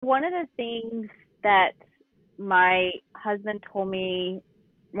one of the things that my husband told me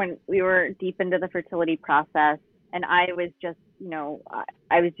when we were deep into the fertility process, and I was just,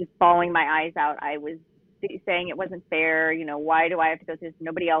 I was just bawling my eyes out. I was saying it wasn't fair. Why do I have to go through this?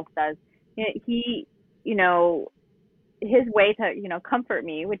 Nobody else does. He, you know, his way to, comfort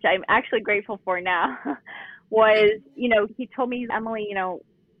me, which I'm actually grateful for now, was, he told me, Emily,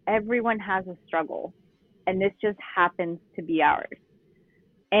 everyone has a struggle, and this just happens to be ours.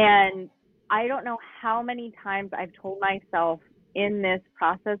 And I don't know how many times I've told myself in this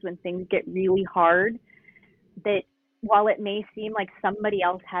process when things get really hard that while it may seem like somebody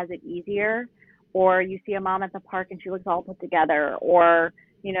else has it easier, or you see a mom at the park and she looks all put together, or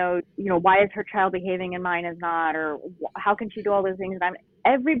why is her child behaving and mine is not, or how can she do all those things? And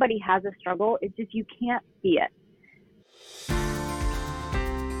everybody has a struggle. It's just you can't see it.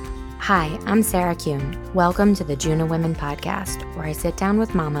 Hi, I'm Sarah Kuhn. Welcome to the Juna Women Podcast, where I sit down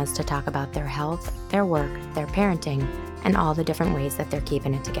with mamas to talk about their health, their work, their parenting, and all the different ways that they're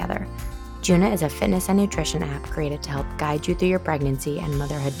keeping it together. Juna is a fitness and nutrition app created to help guide you through your pregnancy and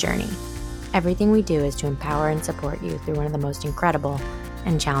motherhood journey. Everything we do is to empower and support you through one of the most incredible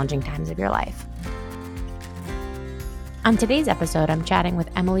and challenging times of your life. On today's episode, I'm chatting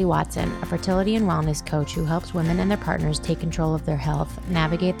with Emily Watson, a fertility and wellness coach who helps women and their partners take control of their health,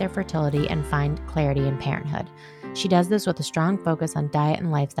 navigate their fertility, and find clarity in parenthood. She does this with a strong focus on diet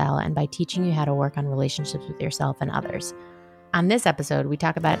and lifestyle and by teaching you how to work on relationships with yourself and others. On this episode, we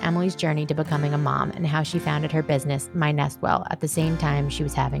talk about Emily's journey to becoming a mom and how she founded her business, My Nest Well, at the same time she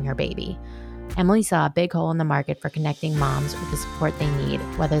was having her baby. Emily saw a big hole in the market for connecting moms with the support they need,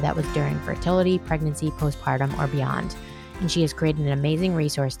 whether that was during fertility, pregnancy, postpartum, or beyond. And she has created an amazing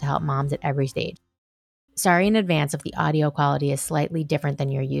resource to help moms at every stage. Sorry in advance if the audio quality is slightly different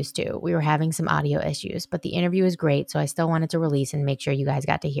than you're used to. We were having some audio issues, but the interview is great, so I still wanted to release and make sure you guys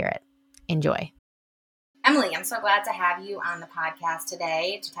got to hear it. Enjoy. Emily, I'm so glad to have you on the podcast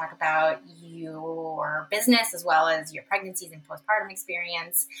today to talk about your business as well as your pregnancies and postpartum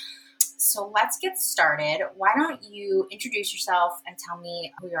experience. So let's get started. Why don't you introduce yourself and tell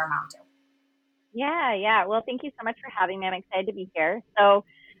me who you're a mom to? Yeah. Well, thank you so much for having me. I'm excited to be here. So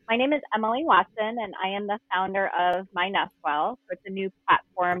my name is Emily Watson, and I am the founder of My Nest Well. So it's a new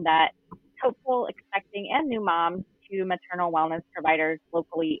platform that hopeful, expecting, and new moms to maternal wellness providers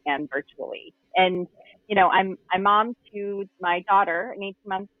locally and virtually. And, I'm mom to my daughter, an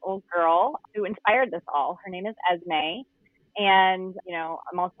 18-month-old girl who inspired this all. Her name is Esme. And,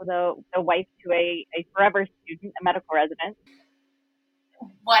 I'm also the wife to a forever student, a medical resident.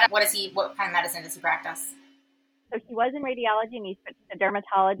 What kind of medicine does he practice? So he was in radiology and he switched to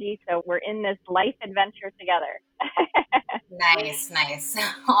dermatology. So we're in this life adventure together. Nice.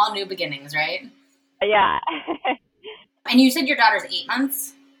 All new beginnings, right? Yeah. And you said your daughter's 8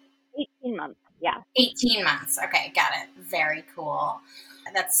 months? 18 months, yeah. 18 months. Okay, got it. Very cool.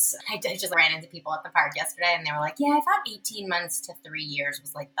 I just ran into people at the park yesterday and they were like, yeah, I thought 18 months to 3 years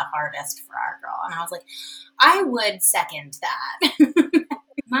was like the hardest for our girl. And I was like, I would second that.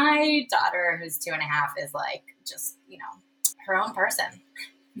 My daughter, who's 2.5, is like just, her own person.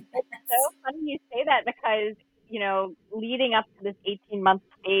 It's so funny you say that because, leading up to this 18-month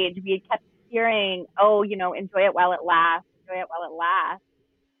stage, we had kept hearing, enjoy it while it lasts, enjoy it while it lasts.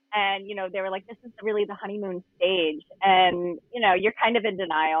 And, they were like, this is really the honeymoon stage. And, you're kind of in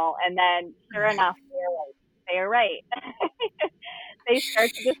denial. And then sure enough, they are right. They start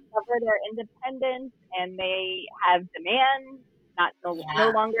to discover their independence and they have demands,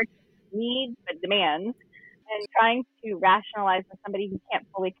 no longer needs, but demands. And trying to rationalize with somebody who can't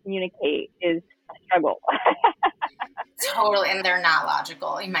fully communicate is a struggle. Totally. And they're not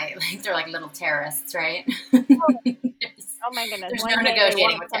logical. They're like little terrorists, right? Oh my goodness. There's no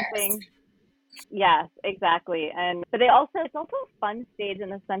negotiating with terrorists. Yes, exactly. But it's also a fun stage in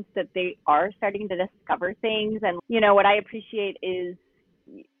the sense that they are starting to discover things. And, what I appreciate is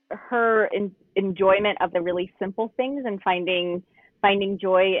her enjoyment of the really simple things and finding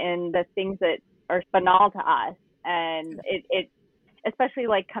joy in the things that are banal to us. And it especially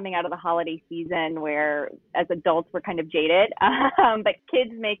like coming out of the holiday season where as adults we're kind of jaded, but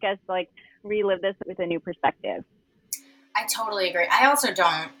kids make us like relive this with a new perspective. I totally agree. I also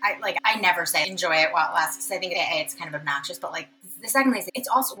I never say enjoy it while it lasts because I think it's kind of obnoxious, but like the second thing, it's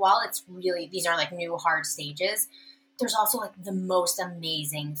also, while it's really, these are like new hard stages, there's also like the most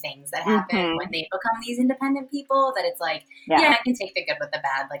amazing things that happen when they become these independent people that it's like, I can take the good with the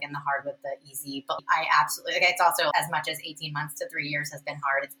bad, like, and the hard with the easy. But I absolutely, like, it's also as much as 18 months to 3 years has been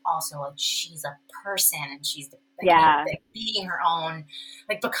hard. It's also like, she's a person and she's like, being her own,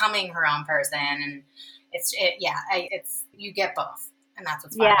 like becoming her own person. And you get both. And that's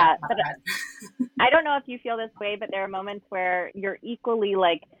what's fun Yeah, about but motherhood. I don't know if you feel this way, but there are moments where you're equally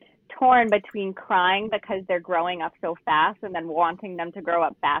like torn between crying because they're growing up so fast and then wanting them to grow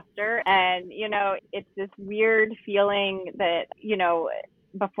up faster. And, it's this weird feeling that,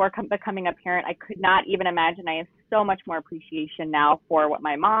 before becoming a parent, I could not even imagine. I have so much more appreciation now for what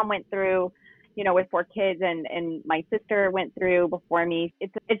my mom went through, with 4 kids, and my sister went through before me.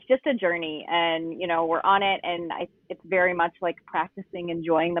 It's just a journey, and, we're on it. And it's very much like practicing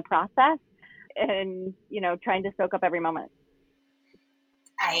enjoying the process and, trying to soak up every moment.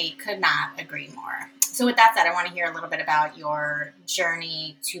 I could not agree more. So with that said, I want to hear a little bit about your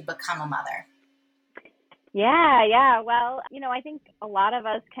journey to become a mother. Yeah. Well, I think a lot of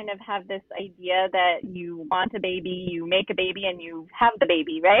us kind of have this idea that you want a baby, you make a baby, and you have the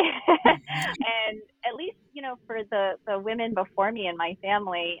baby, right? And at least, for the women before me in my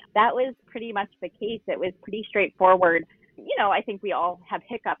family, that was pretty much the case. It was pretty straightforward. I think we all have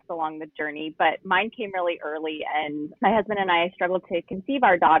hiccups along the journey, but mine came really early, and my husband and I struggled to conceive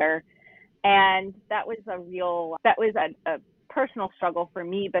our daughter. And that was a personal struggle for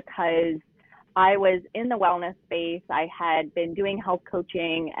me because I was in the wellness space. I had been doing health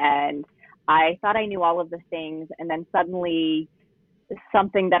coaching and I thought I knew all of the things. And then suddenly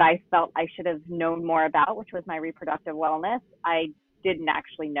something that I felt I should have known more about, which was my reproductive wellness, I didn't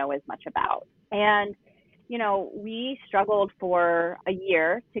actually know as much about. And, we struggled for a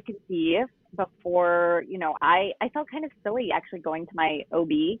year to conceive before, I felt kind of silly actually going to my OB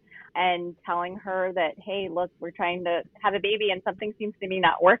and telling her that, hey, look, we're trying to have a baby and something seems to be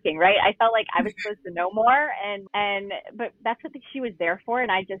not working, right? I felt like I was supposed to know more, but that's what she was there for,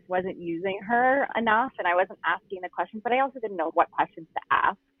 and I just wasn't using her enough, and I wasn't asking the questions, but I also didn't know what questions to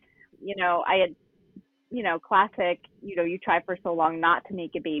ask. I had, classic, you try for so long not to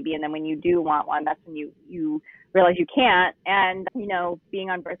make a baby, and then when you do want one, that's when you realize you can't. And, being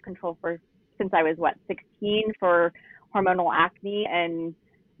on birth control since I was 16 for hormonal acne, and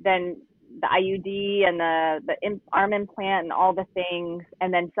then the IUD and the arm implant and all the things.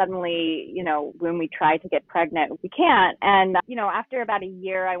 And then suddenly, when we try to get pregnant, we can't. And, after about a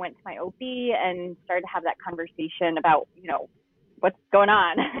year, I went to my OB and started to have that conversation about, what's going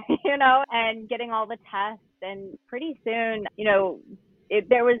on, and getting all the tests. And pretty soon,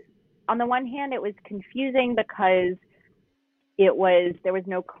 there was, on the one hand, it was confusing because there was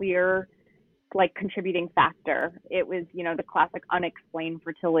no clear like contributing factor. It was, the classic unexplained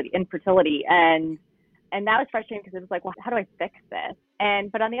infertility. And that was frustrating because it was like, well, how do I fix this?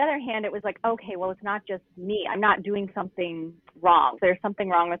 But on the other hand, it was like, okay, well, it's not just me. I'm not doing something wrong. There's something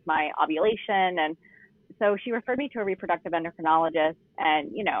wrong with my ovulation. And so she referred me to a reproductive endocrinologist.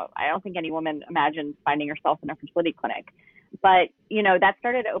 And, I don't think any woman imagines finding herself in a fertility clinic. But, that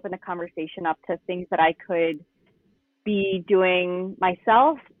started to open the conversation up to things that I could be doing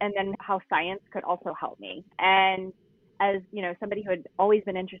myself, and then how science could also help me. And as, somebody who had always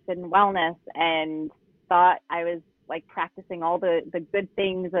been interested in wellness and thought I was like practicing all the good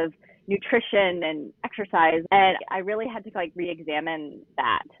things of nutrition and exercise, and I really had to like re-examine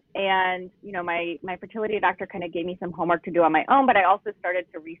that. And, my fertility doctor kind of gave me some homework to do on my own, but I also started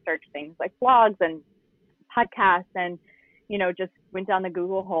to research things like blogs and podcasts and, just went down the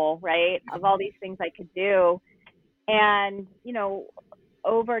Google hole, right, of all these things I could do. And,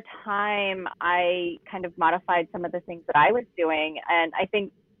 over time, I kind of modified some of the things that I was doing. And I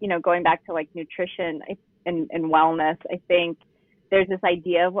think, going back to like nutrition and wellness, I think there's this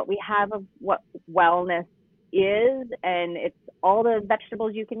idea of what we have of what wellness is, and it's all the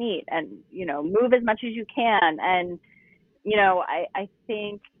vegetables you can eat and, move as much as you can. And, I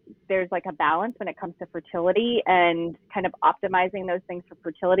think there's like a balance when it comes to fertility, and kind of optimizing those things for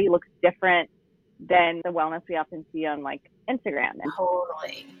fertility looks different than the wellness we often see on like Instagram.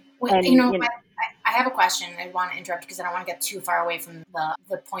 Totally. Wait, And, I have a question. I want to interrupt because I don't want to get too far away from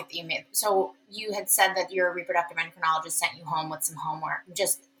the point that you made. So you had said that your reproductive endocrinologist sent you home with some homework.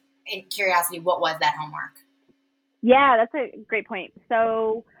 Just in curiosity, what was that homework? Yeah, that's a great point.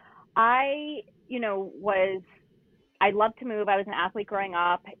 So I, I loved to move. I was an athlete growing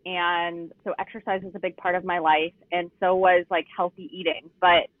up, and so exercise was a big part of my life, and so was like healthy eating.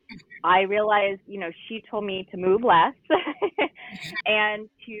 But I realized, she told me to move less and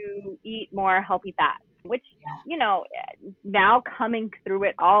to eat more healthy fats, which, now coming through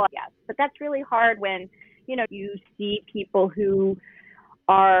it all, yes. But that's really hard when, you see people who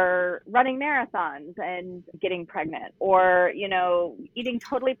are running marathons and getting pregnant, or, eating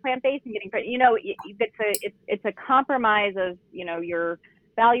totally plant-based and getting pregnant. It's a compromise of, your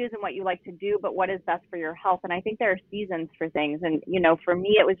values and what you like to do, but what is best for your health. And I think there are seasons for things. And, for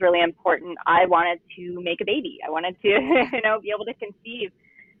me, it was really important. I wanted to make a baby. I wanted to, be able to conceive.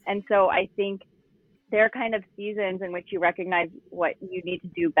 And so I think there are kind of seasons in which you recognize what you need to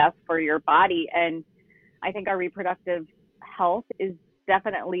do best for your body. And I think our reproductive health is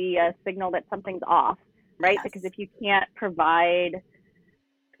definitely a signal that something's off, right? Yes. Because if you can't provide,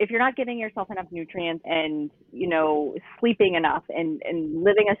 if you're not giving yourself enough nutrients and, sleeping enough and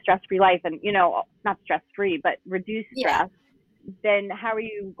living a stress-free life and, not stress-free, but reduced stress, then how are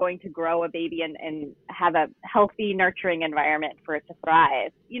you going to grow a baby and have a healthy, nurturing environment for it to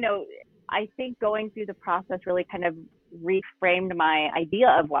thrive? I think going through the process really kind of reframed my idea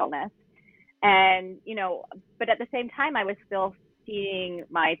of wellness. And, but at the same time, I was still seeing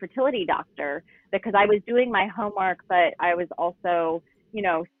my fertility doctor because I was doing my homework, but I was also,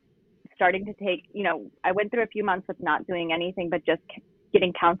 starting to take, I went through a few months of not doing anything, but just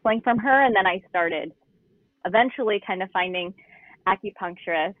getting counseling from her. And then I started eventually kind of finding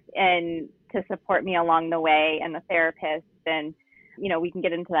acupuncturists and to support me along the way, and the therapist. And, we can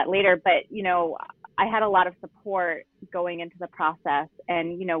get into that later, but, I had a lot of support going into the process.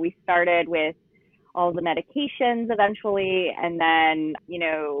 And, we started with all the medications eventually. And then,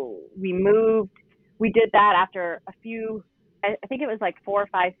 we did that after a few, I think it was like 4 or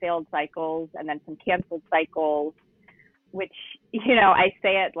 5 failed cycles and then some canceled cycles, which, I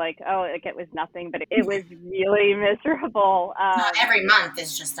say it like, oh, like it was nothing, but it was really miserable. Every month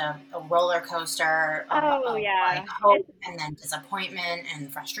is just a roller coaster of like hope and then disappointment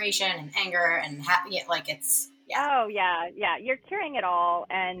and frustration and anger and it's. Yeah. Oh, yeah. You're curing it all.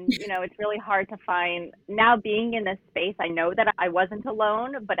 And, it's really hard to find. Now being in this space, I know that I wasn't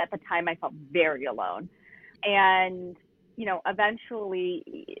alone, but at the time I felt very alone. And, eventually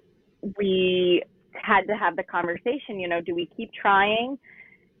we had to have the conversation, do we keep trying,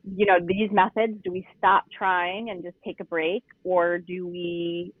 these methods? Do we stop trying and just take a break? Or do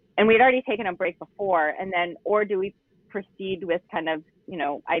we, and we'd already taken a break before, and then, or do we proceed with kind of,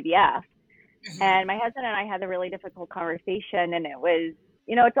 IVF? And my husband and I had a really difficult conversation, and it was,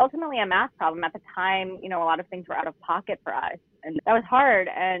 it's ultimately a math problem. At the time, a lot of things were out of pocket for us, and that was hard.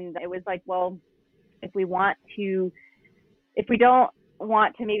 And it was like, well, if we don't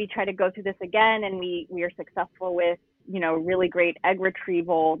want to maybe try to go through this again, and we are successful with, really great egg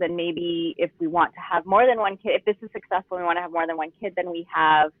retrieval, then maybe if we want to have more than one kid, if this is successful, we want to have more than one kid, then we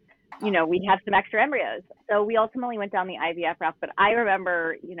have some extra embryos. So we ultimately went down the IVF route. But I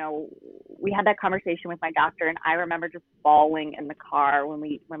remember, we had that conversation with my doctor, and I remember just bawling in the car when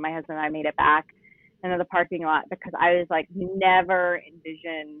my husband and I made it back into the parking lot, because I was like, never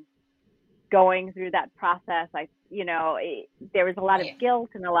envisioned going through that process. There was a lot of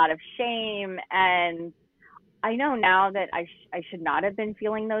guilt and a lot of shame, and I know now that I should not have been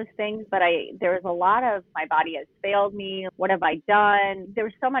feeling those things, but there was a lot of, my body has failed me. What have I done? There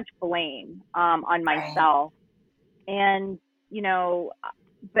was so much blame on myself. And,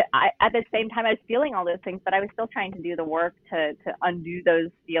 but at the same time, I was feeling all those things, but I was still trying to do the work to undo those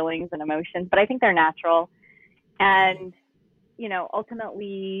feelings and emotions. But I think they're natural. And,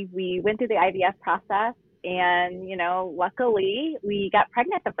 ultimately we went through the IVF process, and, luckily we got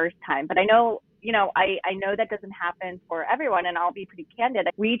pregnant the first time. But I know, I know that doesn't happen for everyone, and I'll be pretty candid.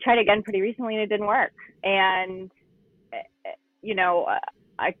 We tried again pretty recently, and it didn't work. And,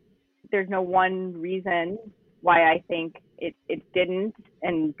 there's no one reason why I think it didn't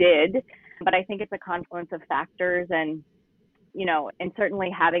and did, but I think it's a confluence of factors, and, and certainly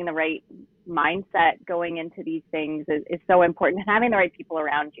having the right mindset going into these things is so important, and having the right people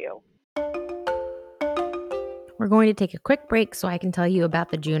around you. We're going to take a quick break so I can tell you about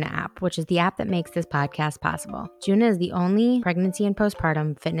the Juna app, which is the app that makes this podcast possible. Juna is the only pregnancy and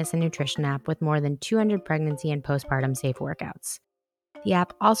postpartum fitness and nutrition app with more than 200 pregnancy and postpartum safe workouts. The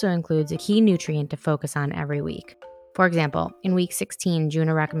app also includes a key nutrient to focus on every week. For example, in week 16,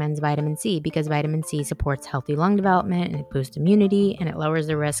 Juna recommends vitamin C because vitamin C supports healthy lung development, and it boosts immunity, and it lowers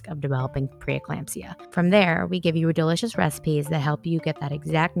the risk of developing preeclampsia. From there, we give you delicious recipes that help you get that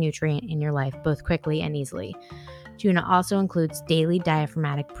exact nutrient in your life both quickly and easily. Juna also includes daily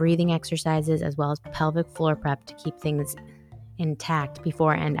diaphragmatic breathing exercises as well as pelvic floor prep to keep things intact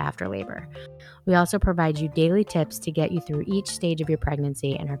before and after labor. We also provide you daily tips to get you through each stage of your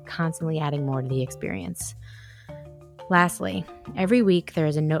pregnancy and are constantly adding more to the experience. Lastly, every week there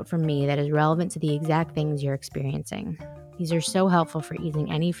is a note from me that is relevant to the exact things you're experiencing. These are so helpful for easing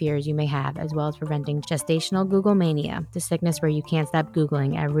any fears you may have, as well as preventing gestational Google mania, the sickness where you can't stop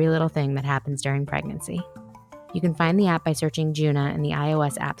Googling every little thing that happens during pregnancy. You can find the app by searching Juna in the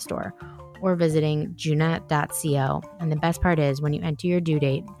iOS App Store, or visiting juna.co. And the best part is when you enter your due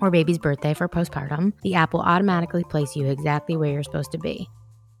date or baby's birthday for postpartum, the app will automatically place you exactly where you're supposed to be.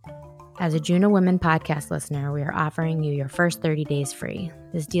 As a Juna Women podcast listener, we are offering you your first 30 days free.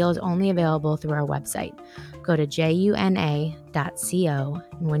 This deal is only available through our website. Go to juna.co,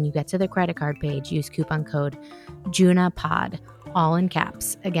 and when you get to the credit card page, use coupon code JUNAPOD, all in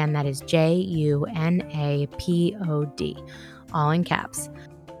caps. Again, that is JUNAPOD, all in caps.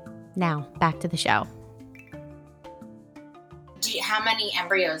 Now, back to the show. How many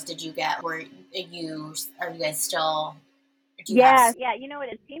embryos did you get? Are you guys still? Yeah. You know what?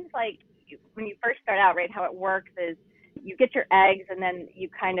 It seems like when you first start out, right, how it works is you get your eggs, and then you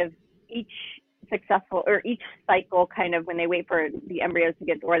kind of each cycle, kind of when they wait for the embryos to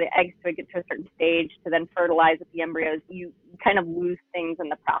get, or the eggs to get to a certain stage to then fertilize with the embryos, you kind of lose things in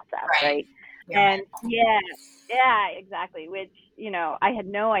the process, right? And yeah, exactly. Which, I had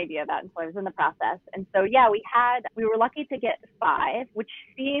no idea that until I was in the process. And so, we were lucky to get 5, which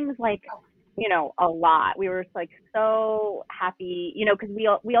seems like, a lot. We were like so happy, because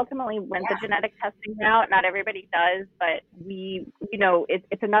we ultimately went the genetic testing route. Not everybody does, but we,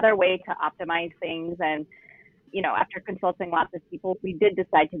 it's another way to optimize things. And, after consulting lots of people, we did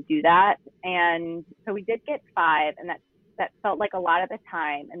decide to do that. And so we did get 5, and that felt like a lot at the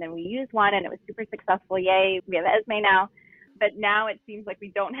time. And then we used 1, and it was super successful. Yay, we have Esme now. But now it seems like we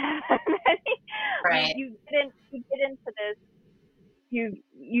don't have any. Right. You get into this.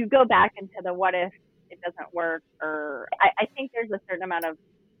 You go back into the what if it doesn't work, or I think there's a certain amount of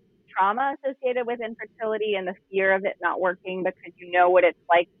trauma associated with infertility and the fear of it not working, because you know what it's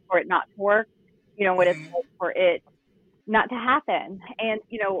like for it not to work, what it's like for it not to happen. And,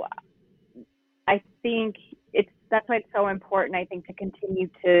 I think that's why it's so important, I think, to continue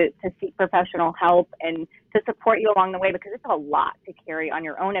to seek professional help and to support you along the way, because it's a lot to carry on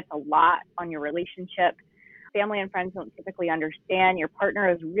your own. It's a lot on your relationship. Family and friends don't typically understand. Your partner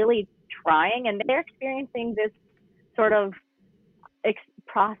is really trying, and they're experiencing this sort of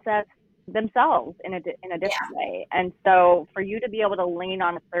process themselves in a different way. And so for you to be able to lean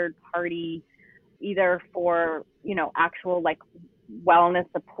on a third party, either for, actual like wellness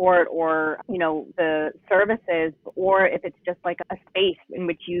support, or, the services, or if it's just like a space in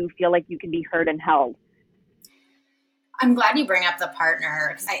which you feel like you can be heard and held. I'm glad you bring up the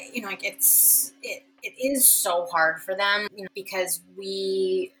partner, because it is so hard for them, because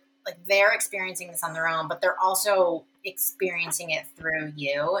they're experiencing this on their own, but they're also experiencing it through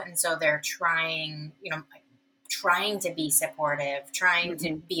you. And so they're trying to be supportive, trying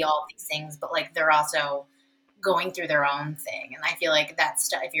to be all these things, but they're also going through their own thing. And I feel like that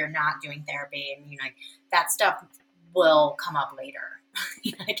stuff, if you're not doing therapy, and that stuff will come up later.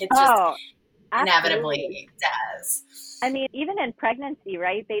 It just inevitably does. I mean, even in pregnancy,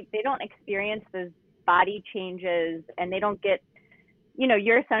 right? They don't experience those body changes, and they don't get,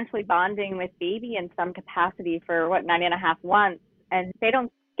 you're essentially bonding with baby in some capacity for 9.5 months, and they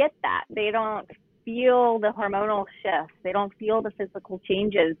don't get that. They don't feel the hormonal shifts. They don't feel the physical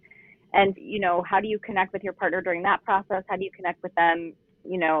changes. And, how do you connect with your partner during that process? How do you connect with them,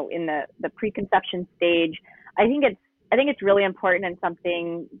 in the preconception stage? I think it's really important, and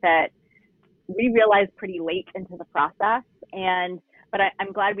something that we realized pretty late into the process. But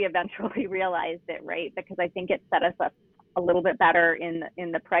I'm glad we eventually realized it, right? Because I think it set us up a little bit better in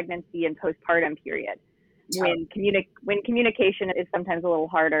the pregnancy and postpartum period, when communication is sometimes a little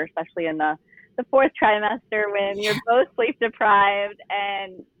harder, especially in the 4th trimester, when you're both sleep deprived,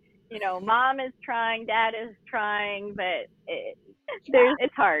 and mom is trying, dad is trying, but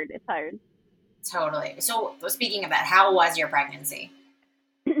it's hard. It's hard. Totally. So speaking of that, how was your pregnancy?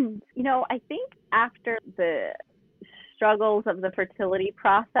 I think after the struggles of the fertility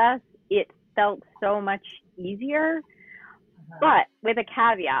process, it felt so much easier, but with a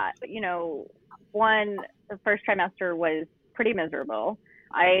caveat. One, the first trimester was pretty miserable.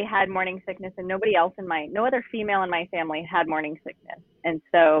 I had morning sickness, and no other female in my family had morning sickness. And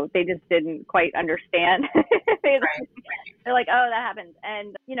so they just didn't quite understand. They're like, oh, that happens.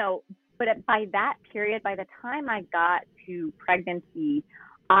 And, but by that period, by the time I got to pregnancy,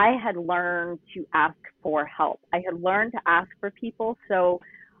 I had learned to ask for help. I had learned to ask for people. So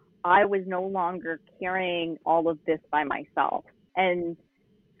I was no longer carrying all of this by myself. And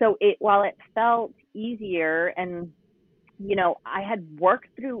so while it felt easier, and I had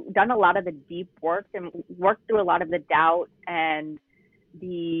done a lot of the deep work, and worked through a lot of the doubt and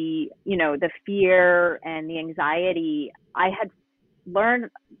the fear and the anxiety, I had learned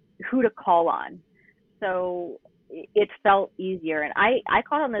who to call on. So it felt easier. And I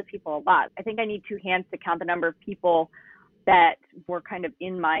called on those people a lot. I think I need 2 hands to count the number of people that were kind of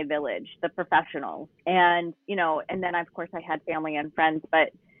in my village, the professionals. And, and then of course I had family and friends,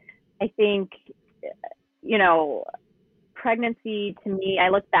 but I think, you know, pregnancy to me, I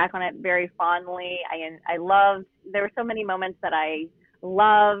look back on it very fondly. I loved, there were so many moments that I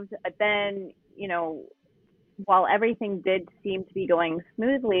loved, but then, while everything did seem to be going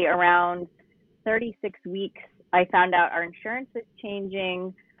smoothly, around 36 weeks, I found out our insurance was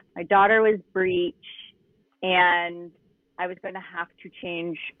changing. My daughter was breech, and I was going to have to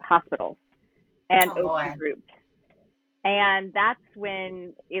change hospitals and OP groups. And that's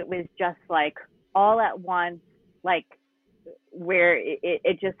when it was just like all at once, like where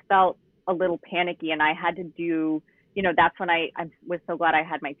it just felt a little panicky, and I had to do, that's when I was so glad I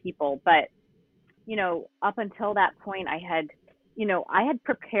had my people. But, up until that point, I had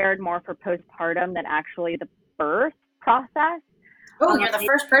prepared more for postpartum than actually the birth process. Oh, you're the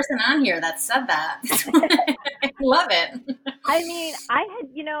first person on here that said that. I love it. I mean, I had,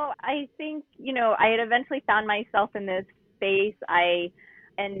 I think, I had eventually found myself in this space. I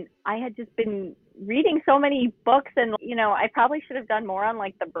had just been reading so many books, and, I probably should have done more on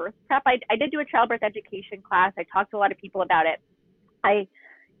like the birth prep. I did do a childbirth education class. I talked to a lot of people about it. I,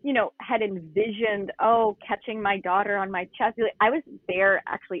 had envisioned, catching my daughter on my chest. I was there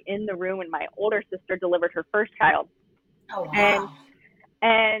actually in the room when my older sister delivered her first child. Oh, wow.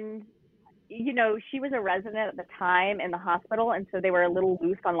 And she was a resident at the time in the hospital, and so they were a little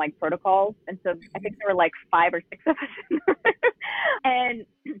loose on like protocols. And so I think there were like 5 or 6 of us in the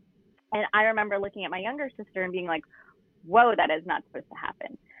room. And I remember looking at my younger sister and being like, whoa, that is not supposed to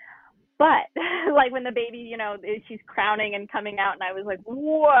happen. But like when the baby, she's crowning and coming out, and I was like,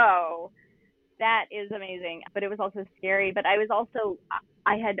 whoa, that is amazing. But it was also scary. But I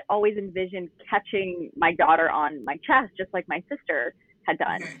had always envisioned catching my daughter on my chest, just like my sister had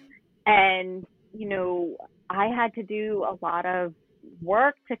done. And, I had to do a lot of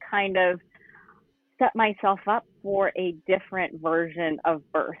work to kind of set myself up for a different version of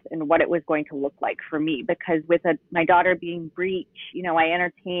birth and what it was going to look like for me. Because with my daughter being breech, I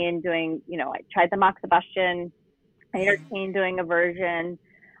entertained doing, I tried the moxibustion, I entertained doing a version.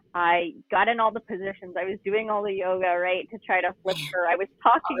 I got in all the positions. I was doing all the yoga, right, to try to flip her. I was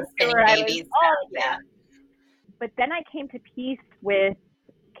talking to her. Yeah. But then I came to peace with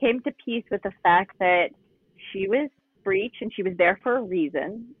the fact that she was breech and she was there for a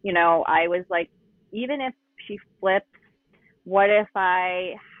reason. I was like, even if she flips, what if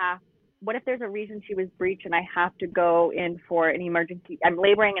there's a reason she was breech and I have to go in for an emergency, I'm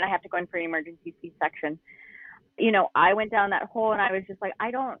laboring and I have to go in for an emergency C-section. I went down that hole, and I was just like,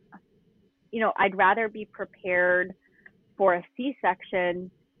 I'd rather be prepared for a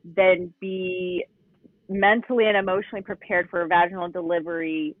C-section than be mentally and emotionally prepared for a vaginal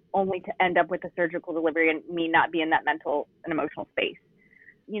delivery only to end up with a surgical delivery and me not be in that mental and emotional space.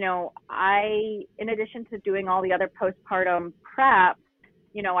 In addition to doing all the other postpartum prep,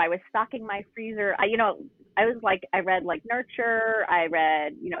 I was stocking my freezer. I read like Nurture. I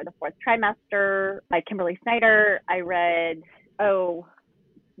read, The Fourth Trimester by Kimberly Snyder. I read, The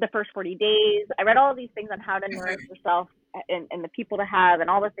First 40 Days. I read all of these things on how to nourish yourself and the people to have and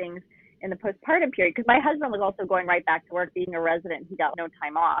all the things in the postpartum period. Because my husband was also going right back to work, being a resident. He got no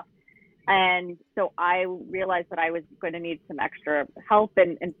time off. And so I realized that I was going to need some extra help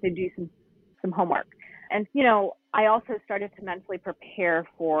and to do some homework. And, I also started to mentally prepare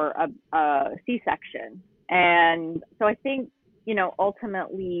for a C-section. And so I think,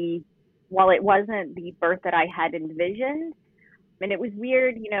 ultimately, while it wasn't the birth that I had envisioned, and it was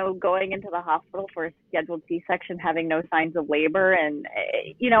weird, going into the hospital for a scheduled C-section, having no signs of labor. And,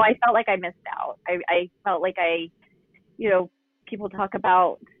 I felt like I missed out. I felt like people talk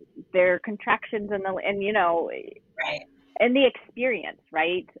about their contractions and right, and the experience,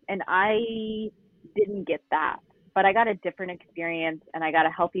 right? And I didn't get that, but I got a different experience, and I got a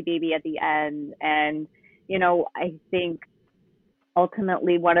healthy baby at the end. And, I think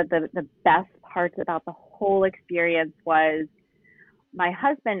ultimately one of the best parts about the whole experience was my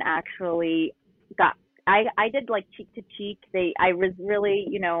husband actually I did like cheek to cheek. I was really,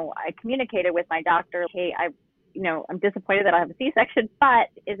 I communicated with my doctor, hey, I'm disappointed that I have a C-section, but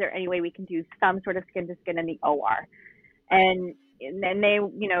is there any way we can do some sort of skin to skin in the OR? And then they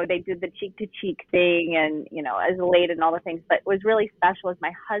did the cheek to cheek thing, and, as late and all the things. But what was really special is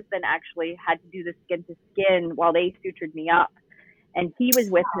my husband actually had to do the skin to skin while they sutured me up. And he was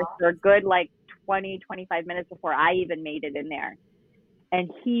with us for a good, 20-25 minutes before I even made it in there. And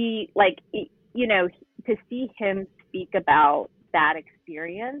to see him speak about that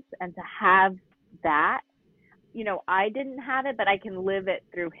experience and to have that I didn't have it, but I can live it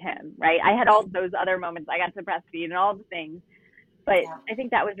through him, right? I had all those other moments. I got to breastfeed and all the things. But Yeah. I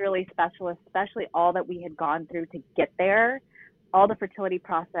think that was really special, especially all that we had gone through to get there, all the fertility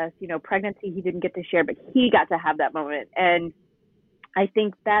process, pregnancy he didn't get to share, but he got to have that moment. And I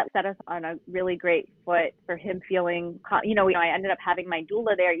think that set us on a really great foot for him feeling, I ended up having my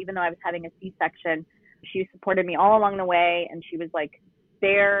doula there, even though I was having a C-section. She supported me all along the way, and she was like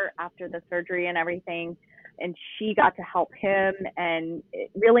there after the surgery and everything. And she got to help him and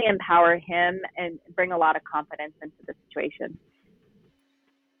really empower him and bring a lot of confidence into the situation.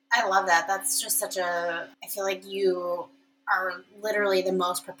 I love that. That's just I feel like you are literally the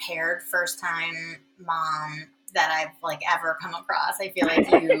most prepared first time mom that I've like ever come across. I feel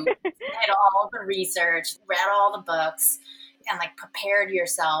like you did all the research, read all the books, and like prepared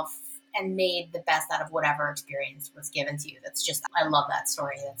yourself and made the best out of whatever experience was given to you. That's just, I love that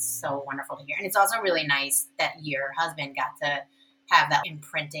story. That's so wonderful to hear. And it's also really nice that your husband got to have that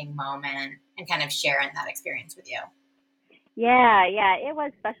imprinting moment and kind of share in that experience with you. Yeah, it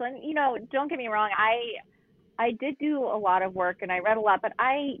was special. And, don't get me wrong, I did do a lot of work and I read a lot, but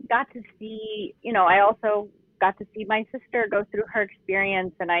I got to see, I also got to see my sister go through her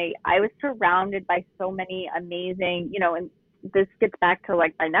experience, and I was surrounded by so many amazing, and this gets back to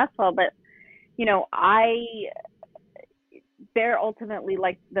like my Nestle, but, they're ultimately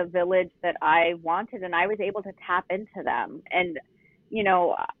like the village that I wanted, and I was able to tap into them. And,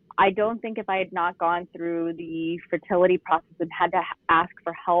 I don't think if I had not gone through the fertility process and had to ask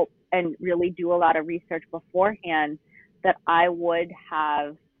for help and really do a lot of research beforehand, that I would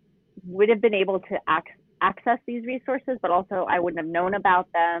have been able to access these resources, but also I wouldn't have known about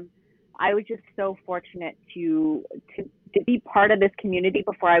them. I was just so fortunate to be part of this community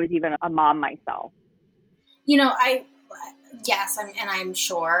before I was even a mom myself. Yes, I'm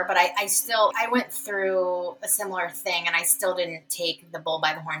sure, but I went through a similar thing, and I still didn't take the bull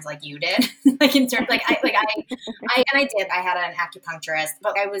by the horns like you did. Like in terms, I had an acupuncturist,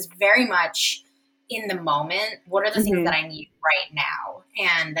 but I was very much in the moment. What are the things that I need right now?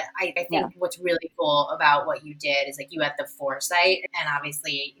 And I think what's really cool about what you did is like you had the foresight, and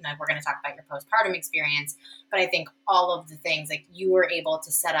obviously, we're going to talk about your postpartum experience, but I think all of the things, like you were able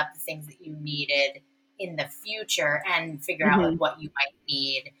to set up the things that you needed in the future and figure out like what you might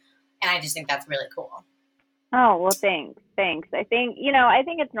need. And I just think that's really cool. Oh, well, thanks. I think,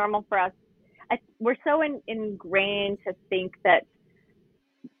 it's normal for us. We're so ingrained to think that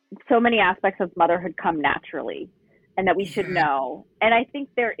so many aspects of motherhood come naturally and that we should know. And I think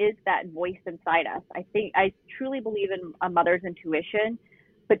there is that voice inside us. I truly believe in a mother's intuition,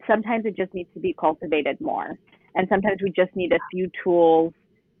 but sometimes it just needs to be cultivated more. And sometimes we just need a few tools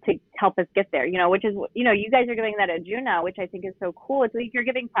to help us get there, which is, you guys are doing that at Juna, which I think is so cool. It's like you're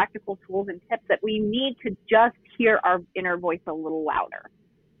giving practical tools and tips that we need to just hear our inner voice a little louder.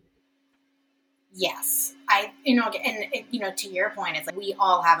 Yes. To your point, it's like we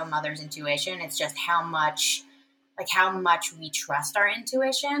all have a mother's intuition. It's just how much we trust our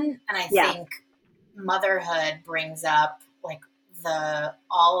intuition. And I think motherhood brings up like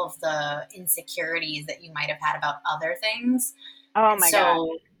all of the insecurities that you might have had about other things. Oh my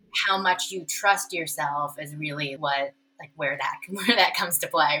God. How much you trust yourself is really where that comes to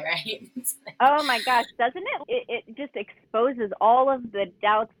play, right? Oh my gosh, doesn't it? It just exposes all of the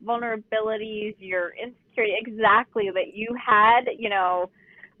doubts, vulnerabilities, your insecurity exactly that you had,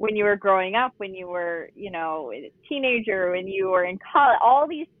 when you were growing up, when you were, a teenager, when you were in college. All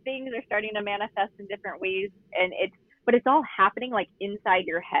these things are starting to manifest in different ways, and it's all happening like inside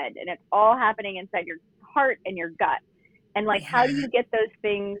your head, and it's all happening inside your heart and your gut. And like, how do you get those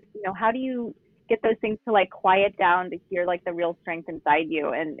things, how do you get those things to like quiet down to hear like the real strength inside you?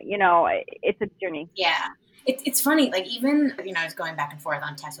 And, it's a journey. Yeah. It's funny, like even, I was going back and forth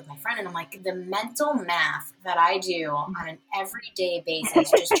on text with my friend, and I'm like, the mental math that I do on an everyday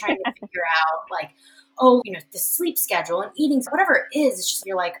basis, just trying to figure out like, the sleep schedule and eating, whatever it is, it's just,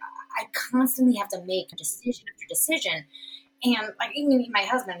 you're like, I constantly have to make decision after decision. And like, even my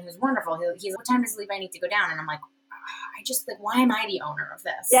husband, who's wonderful, he's, what time does sleep I need to go down? And I'm like, I just like, why am I the owner of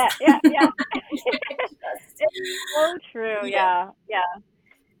this? Yeah. It's so true. Yeah.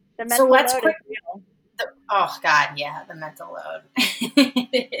 The mental load is real. Oh God, yeah, the mental load.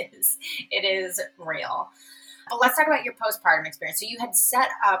 It is real. But let's talk about your postpartum experience. So you had set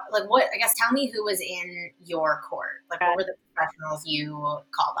up, like, what? I guess tell me who was in your court. Like, what were the professionals you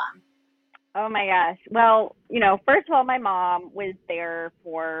called on? Oh my gosh. Well, first of all, my mom was there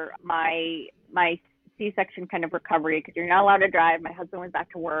for my C-section kind of recovery, because you're not allowed to drive. My husband was back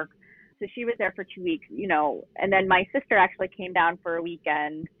to work. So she was there for 2 weeks, and then my sister actually came down for a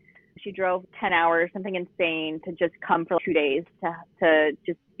weekend. She drove 10 hours, something insane, to just come for 2 days to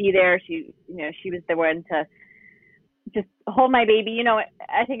just be there. She was the one to just hold my baby.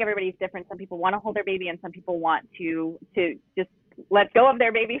 I think everybody's different. Some people want to hold their baby and some people want to just let go of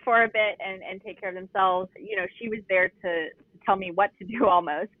their baby for a bit and take care of themselves. She was there to tell me what to do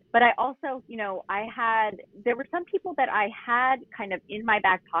almost. But I also, there were some people that I had kind of in my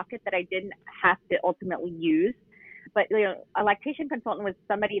back pocket that I didn't have to ultimately use. But, a lactation consultant was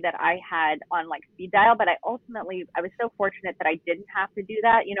somebody that I had on like speed dial, but I was so fortunate that I didn't have to do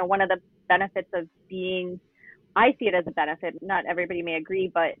that. One of the benefits of I see it as a benefit, not everybody may agree,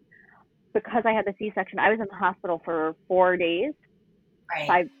 but because I had the C-section, I was in the hospital for 4 days.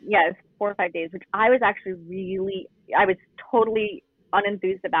 Right. 4 or 5 days, which I was totally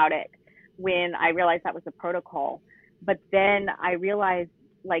unenthused about it when I realized that was the protocol. But then I realized,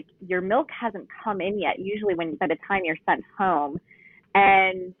 like, your milk hasn't come in yet, usually by the time you're sent home.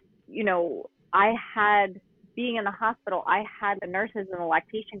 And, being in the hospital, I had the nurses and the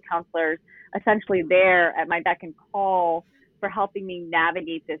lactation counselors essentially there at my beck and call for helping me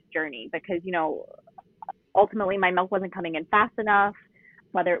navigate this journey because, ultimately my milk wasn't coming in fast enough,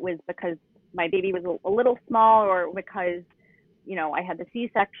 whether it was because my baby was a little small or because, I had the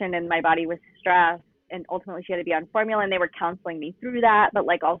C-section and my body was stressed, and ultimately she had to be on formula, and they were counseling me through that, but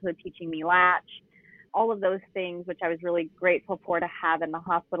like also teaching me latch, all of those things, which I was really grateful for to have in the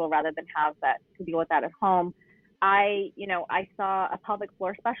hospital rather than to deal with that at home. I saw a pelvic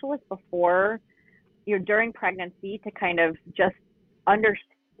floor specialist during pregnancy to kind of just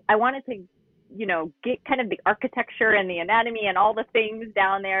I wanted to, get kind of the architecture and the anatomy and all the things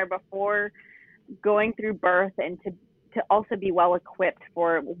down there before going through birth, and to also be well equipped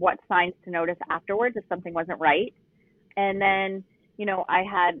for what signs to notice afterwards if something wasn't right. And then, I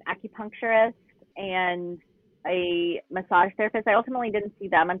had acupuncturist and a massage therapist. I ultimately didn't see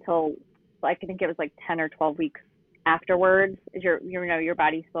them until I think it was like 10 or 12 weeks afterwards, as your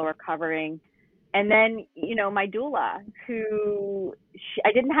body's still recovering. And then, my doula,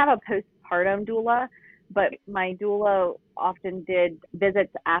 I didn't have a postpartum doula, but my doula often did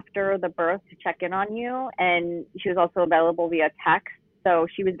visits after the birth to check in on you. And she was also available via text. So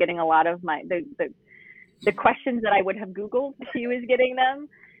she was getting a lot of the questions that I would have Googled, she was getting them.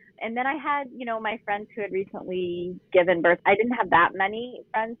 And then I had, my friends who had recently given birth. I didn't have that many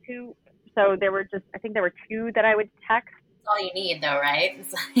friends so there were I think there were 2 that I would text. That's all you need though, right?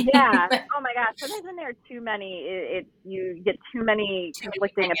 Yeah. Oh my gosh. Sometimes when there are too many, you get too many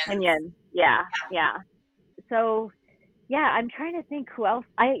conflicting opinions. Yeah. So yeah, I'm trying to think who else.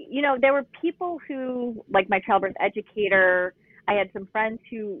 There were people who, like my childbirth educator, I had some friends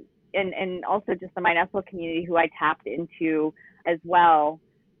who, and also just the My Nestle community who I tapped into as well.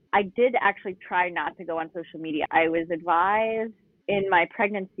 I did actually try not to go on social media. I was advised in my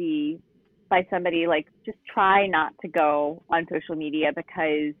pregnancy by somebody, like, just try not to go on social media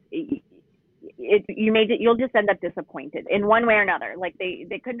because you'll just end up disappointed in one way or another. Like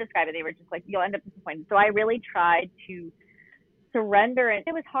they couldn't describe it. They were just like, you'll end up disappointed. So I really tried to surrender. And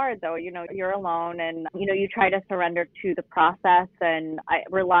it was hard though, you're alone and, you try to surrender to the process, and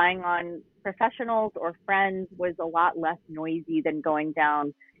relying on professionals or friends was a lot less noisy than going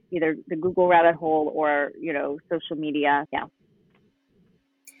down either the Google rabbit hole or, social media. Yeah.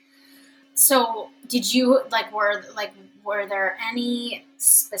 So did you were there any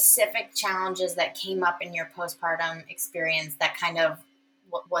specific challenges that came up in your postpartum experience that kind of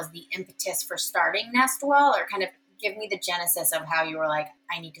was the impetus for starting Nestwell, or kind of give me the genesis of how you were like,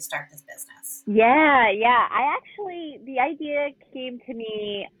 I need to start this business? Yeah. The idea came to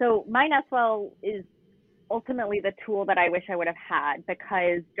me. So My Nestwell is ultimately the tool that I wish I would have had,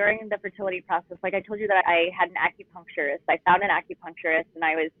 because during the fertility process, like I told you that I had an acupuncturist, I found an acupuncturist, and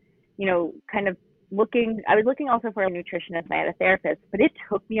I was, kind of I was looking also for a nutritionist, and I had a therapist, but it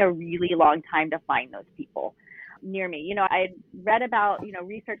took me a really long time to find those people near me. I had read about,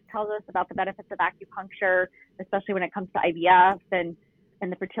 research tells us about the benefits of acupuncture, especially when it comes to IVF and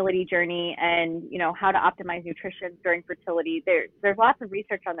the fertility journey, and, how to optimize nutrition during fertility. There's lots of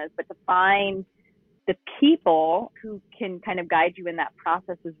research on this, but to find the people who can kind of guide you in that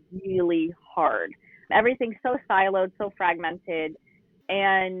process is really hard. Everything's so siloed, so fragmented,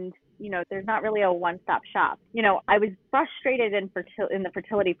 and there's not really a one-stop shop. I was frustrated in the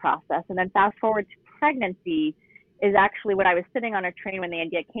fertility process, and then fast forward to pregnancy is actually when I was sitting on a train when the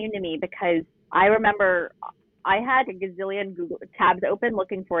idea came to me, because I remember I had a gazillion Google tabs open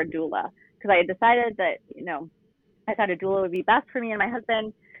looking for a doula, because I had decided that, I thought a doula would be best for me and my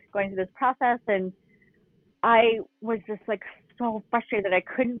husband going through this process. And I was just like so frustrated that I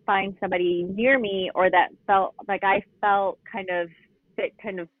couldn't find somebody near me, or that felt like I felt kind of fit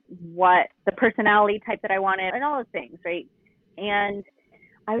kind of what the personality type that I wanted and all those things, right? And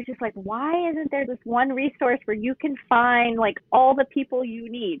I was just like, why isn't there this one resource where you can find like all the people you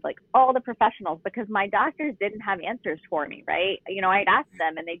need, like all the professionals? Because my doctors didn't have answers for me, right? I'd asked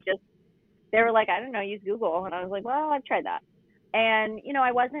them and they were like, I don't know, use Google. And I was like, well, I've tried that. And,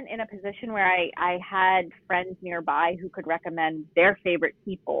 I wasn't in a position where I had friends nearby who could recommend their favorite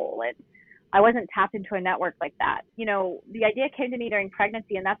people. And I wasn't tapped into a network like that. The idea came to me during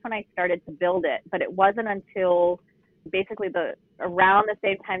pregnancy, and that's when I started to build it. But it wasn't until basically around the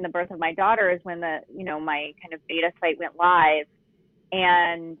same time the birth of my daughter is when my kind of beta site went live.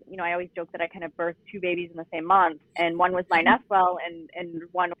 And, I always joke that I kind of birthed two babies in the same month, and one was my Nestwell and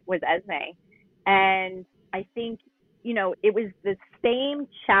one was Esme. And I think, it was the same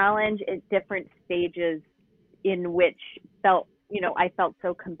challenge at different stages in which I felt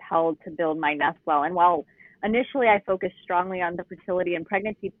so compelled to build my Nestwell. And while initially I focused strongly on the fertility and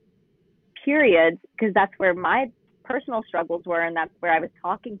pregnancy periods, because that's where my personal struggles were, and that's where I was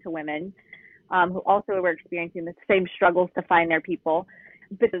talking to women who also were experiencing the same struggles to find their people.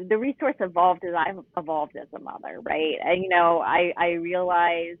 But the resource evolved as I've evolved as a mother, right? And, I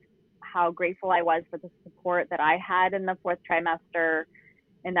realized how grateful I was for the support that I had in the fourth trimester,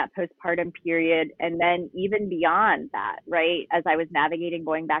 in that postpartum period. And then even beyond that, right, as I was navigating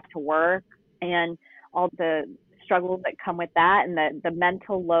going back to work and all the struggles that come with that, and the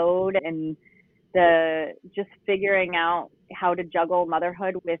mental load, and the just figuring out how to juggle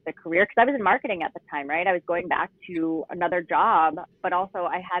motherhood with a career, because I was in marketing at the time, right? I was going back to another job, but also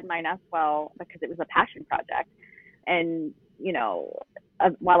I had my Nestwell because it was a passion project. And,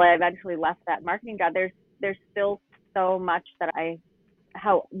 while I eventually left that marketing job, there's still so much that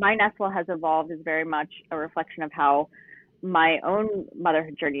how my Nestwell has evolved is very much a reflection of how my own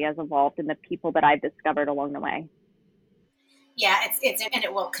motherhood journey has evolved and the people that I've discovered along the way. Yeah, it's and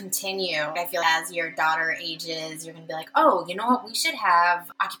it will continue. I feel as your daughter ages, you're going to be like, oh, you know what? We should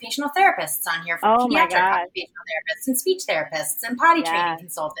have occupational therapists on here for pediatric occupational therapists and speech therapists and potty training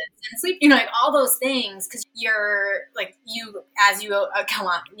consultants and sleep, like all those things. Because you're like, as you come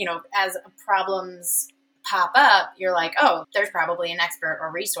on, as problems pop up, you're like, oh, there's probably an expert or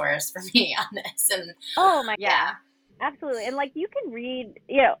resource for me on this. And oh my God. Absolutely. And like, you can read,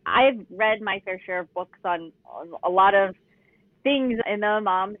 I've read my fair share of books on a lot of things in the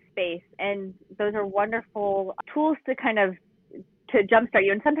mom space, and those are wonderful tools to kind of to jumpstart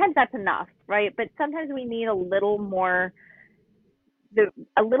you. And sometimes that's enough, right? But sometimes we need a little more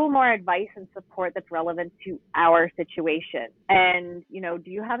advice and support that's relevant to our situation. And,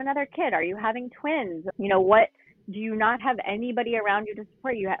 do you have another kid? Are you having twins? What do you not have anybody around you to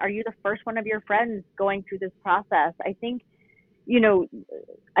support you? Are you the first one of your friends going through this process? I think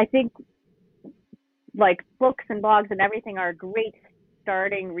like books and blogs and everything are a great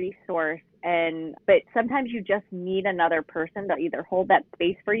starting resource, but sometimes you just need another person to either hold that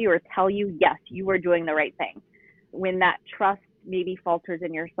space for you or tell you, yes, you are doing the right thing, when that trust maybe falters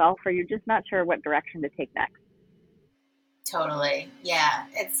in yourself, or you're just not sure what direction to take next. Totally. Yeah.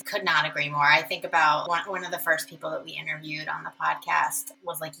 Could not agree more. I think about one of the first people that we interviewed on the podcast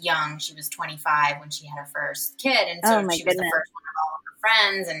was like young. She was 25 when she had her first kid. And so she was the first one of all of her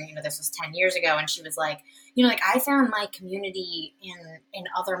friends. And, this was 10 years ago. And she was like, I found my community in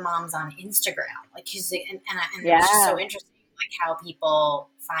other moms on Instagram. Like, and it's just so interesting, like how people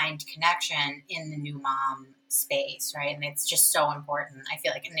find connection in the new mom space. Right. And it's just so important. I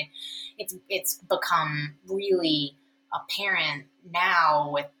feel like, and it's become really apparent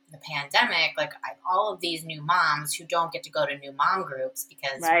now with the pandemic, like all of these new moms who don't get to go to new mom groups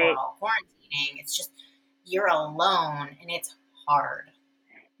because we're all quarantining. It's just, you're alone and it's hard.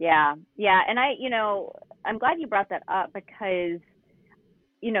 Yeah. And I'm glad you brought that up, because,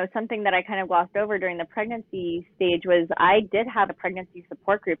 something that I kind of glossed over during the pregnancy stage was I did have a pregnancy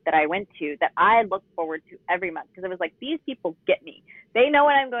support group that I went to that I looked forward to every month, because it was like, these people get me. They know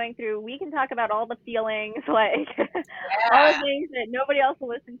what I'm going through. We can talk about all the feelings, like all the things that nobody else will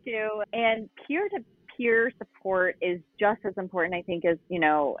listen to. And peer-to-peer support is just as important, I think, as,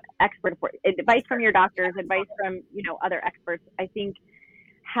 expert support. Advice from your doctors, advice from, other experts. I think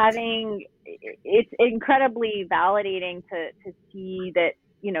it's incredibly validating to see that,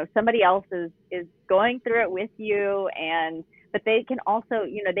 somebody else is going through it with you, but they can also,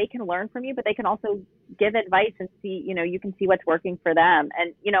 they can learn from you, but they can also give advice and see, you can see what's working for them.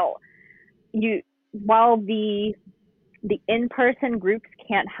 And, while the in-person groups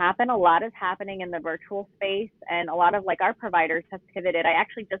can't happen, a lot is happening in the virtual space, and a lot of like our providers have pivoted. I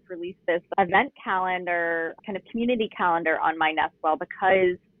actually just released this event calendar, kind of community calendar on my Nestwell,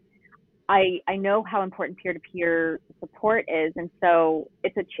 because I know how important peer-to-peer support is. And so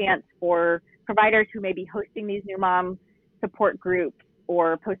it's a chance for providers who may be hosting these new mom support groups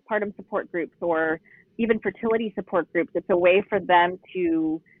or postpartum support groups or even fertility support groups. It's a way for them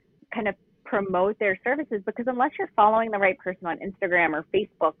to kind of promote their services, because unless you're following the right person on Instagram or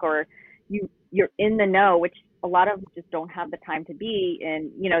Facebook, or you're in the know, which a lot of them just don't have the time to be,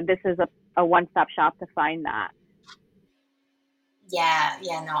 and this is a one-stop shop to find that. Yeah,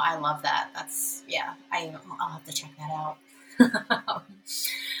 no, I love that. I'll have to check that out.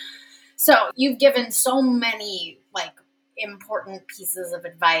 So you've given so many important pieces of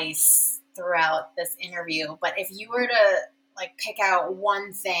advice throughout this interview, but if you were to pick out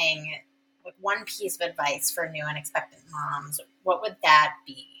one thing, one piece of advice for new and expectant moms, what would that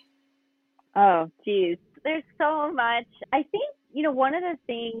be? Oh, geez. There's so much. I think, one of the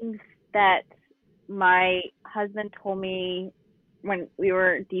things that my husband told me when we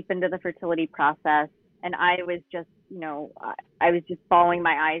were deep into the fertility process, and I was just, I was just bawling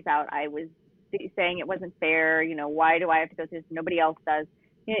my eyes out. I was saying it wasn't fair. Why do I have to go through this? Nobody else does.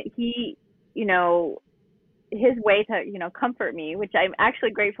 He, his way to, comfort me, which I'm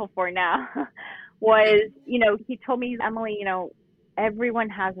actually grateful for now, was, he told me, Emily, everyone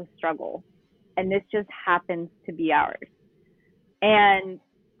has a struggle, and this just happens to be ours. And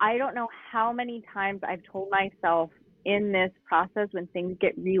I don't know how many times I've told myself in this process, when things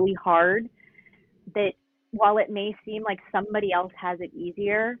get really hard, that while it may seem like somebody else has it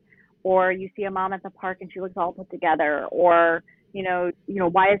easier, or you see a mom at the park and she looks all put together, or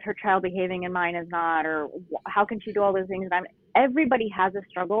why is her child behaving and mine is not, or how can she do all those things? And everybody has a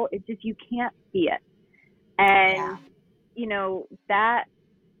struggle. It's just you can't see it. And that,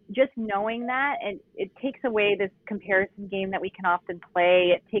 just knowing that, and it takes away this comparison game that we can often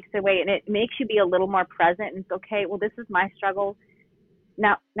play. It takes away, and it makes you be a little more present. And it's okay, well, this is my struggle.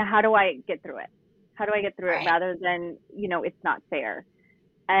 Now how do I get through it? How do I get through Right. it, rather than, it's not fair.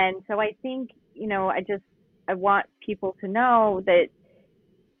 And so I think, I want people to know that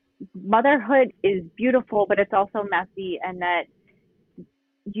motherhood is beautiful, but it's also messy, and that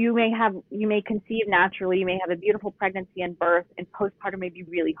you may conceive naturally, you may have a beautiful pregnancy and birth, and postpartum may be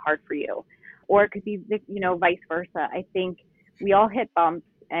really hard for you, or it could be, vice versa. I think we all hit bumps,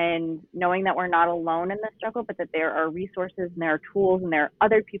 and knowing that we're not alone in the struggle, but that there are resources and there are tools and there are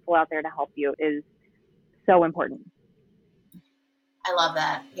other people out there to help you, is so important. I love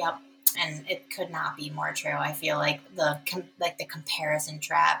that. Yep. And it could not be more true. I feel like the comparison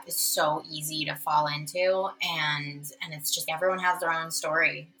trap is so easy to fall into, and it's just, everyone has their own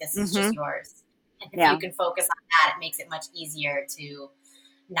story. This is just yours. And if you can focus on that, it makes it much easier to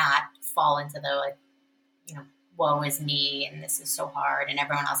not fall into the woe is me and this is so hard and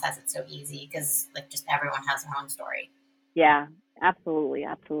everyone else has it so easy, because just everyone has their own story. Yeah, absolutely.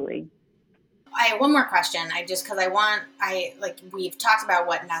 I have one more question. We've talked about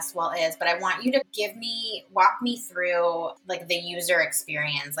what NestWell is, but I want you to walk me through the user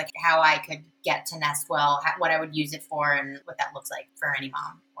experience, how I could get to NestWell, what I would use it for, and what that looks like for any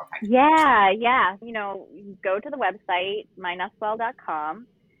mom or pregnant person. Yeah. You go to the website, mynestwell.com,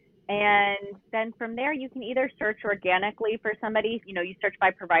 and then from there you can either search organically for somebody, you search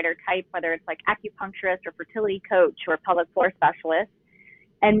by provider type, whether it's acupuncturist or fertility coach or pelvic floor specialist.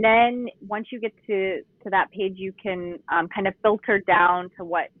 And then once you get to that page, you can kind of filter down to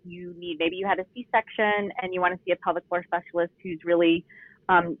what you need. Maybe you had a C-section and you want to see a pelvic floor specialist who's really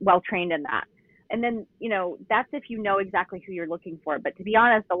well-trained in that. And then, that's if you know exactly who you're looking for. But to be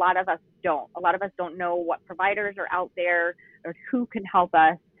honest, a lot of us don't. A lot of us don't know what providers are out there or who can help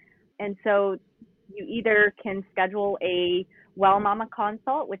us. And so you either can schedule a Well Mama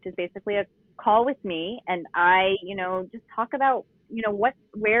consult, which is basically a call with me, and I, just talk about,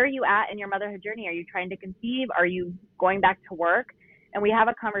 where are you at in your motherhood journey? Are you trying to conceive? Are you going back to work? And we have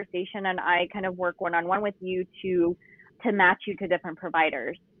a conversation, and I kind of work one-on-one with you to match you to different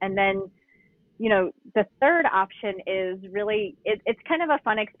providers. And then, the third option is really, it's kind of a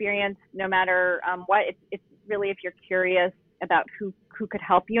fun experience no matter what. It's really, if you're curious about who could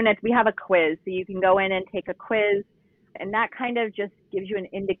help you. And we have a quiz, so you can go in and take a quiz, and that kind of just gives you an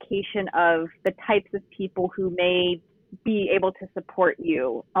indication of the types of people who may be able to support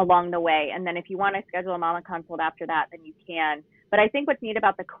you along the way. And then if you want to schedule a mama consult after that, then you can. But I think what's neat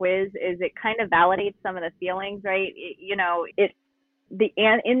about the quiz is it kind of validates some of the feelings, right? In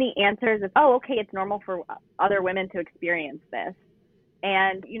the answers, it's, oh, okay, it's normal for other women to experience this.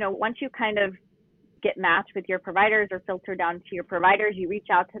 And, once you kind of get matched with your providers or filter down to your providers, you reach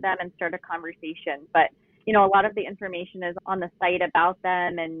out to them and start a conversation. But, a lot of the information is on the site about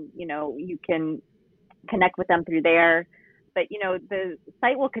them, and, you can connect with them through there. but the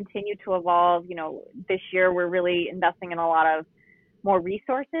site will continue to evolve. This year we're really investing in a lot of more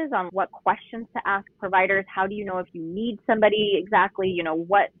resources on what questions to ask providers. How do you know if you need somebody exactly?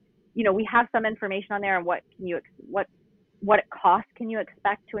 We have some information on there on what cost can you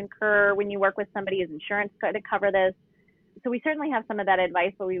expect to incur when you work with somebody? Is insurance going to cover this? So we certainly have some of that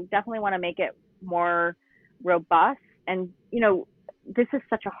advice, but we definitely want to make it more robust. And, this is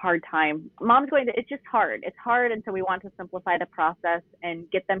such a hard time. It's just hard. It's hard. And so we want to simplify the process and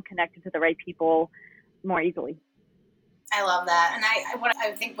get them connected to the right people more easily. I love that. And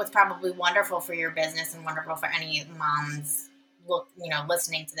I think what's probably wonderful for your business and wonderful for any moms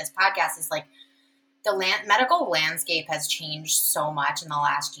listening to this podcast is like the medical landscape has changed so much in the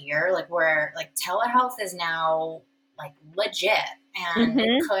last year, like where like telehealth is now like legit and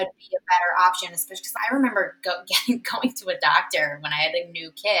it could be a better option, especially because I remember going to a doctor when I had a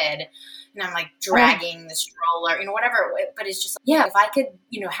new kid and I'm like dragging the stroller, whatever. But it's just, if I could,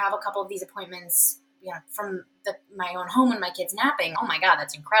 have a couple of these appointments, from my own home when my kid's napping, oh my God,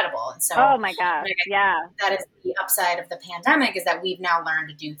 that's incredible. And so, oh my God, that is the upside of the pandemic, is that we've now learned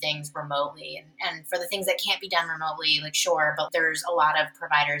to do things remotely. And for the things that can't be done remotely, like sure, but there's a lot of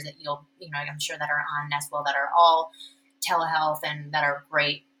providers that I'm sure that are on Nestle that are all telehealth and that are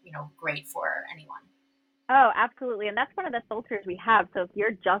great, great for anyone. Oh, absolutely. And that's one of the filters we have. So if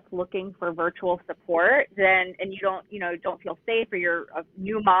you're just looking for virtual support, then, and you don't feel safe, or you're a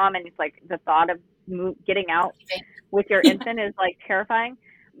new mom and it's like the thought of getting out with your infant is like terrifying,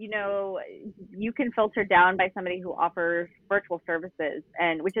 you can filter down by somebody who offers virtual services,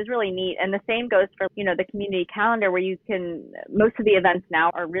 and which is really neat. And the same goes for, the community calendar, where most of the events now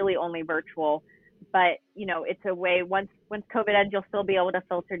are really only virtual. But, it's a way, once COVID ends, you'll still be able to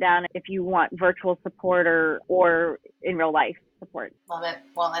filter down if you want virtual support or in real life support. Love it.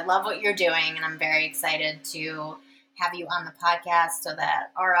 Well, I love what you're doing, and I'm very excited to have you on the podcast so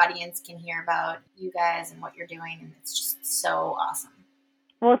that our audience can hear about you guys and what you're doing. And it's just so awesome.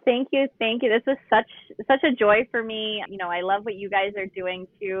 Well, thank you. This was such a joy for me. I love what you guys are doing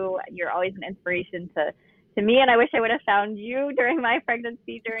too. You're always an inspiration to me, and I wish I would have found you during my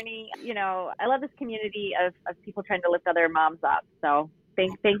pregnancy journey. I love this community of people trying to lift other moms up. So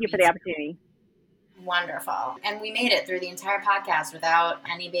thank you for the opportunity. Wonderful. And we made it through the entire podcast without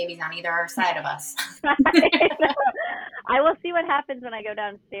any babies on either side of us. I will see what happens when I go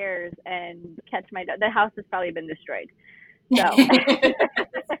downstairs and catch the house has probably been destroyed. So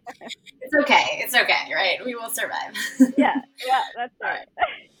It's okay, right? We will survive. Yeah, that's right.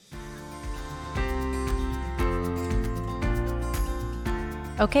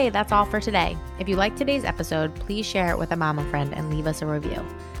 Okay, that's all for today. If you liked today's episode, please share it with a mama friend and leave us a review.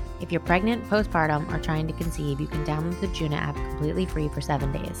 If you're pregnant, postpartum, or trying to conceive, you can download the Juna app completely free for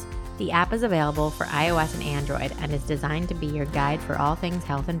 7 days. The app is available for iOS and Android and is designed to be your guide for all things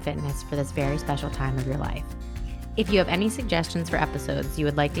health and fitness for this very special time of your life. If you have any suggestions for episodes you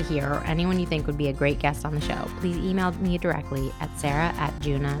would like to hear, or anyone you think would be a great guest on the show, please email me directly at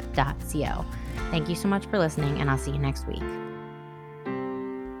sarah@juna.co. Thank you so much for listening, and I'll see you next week.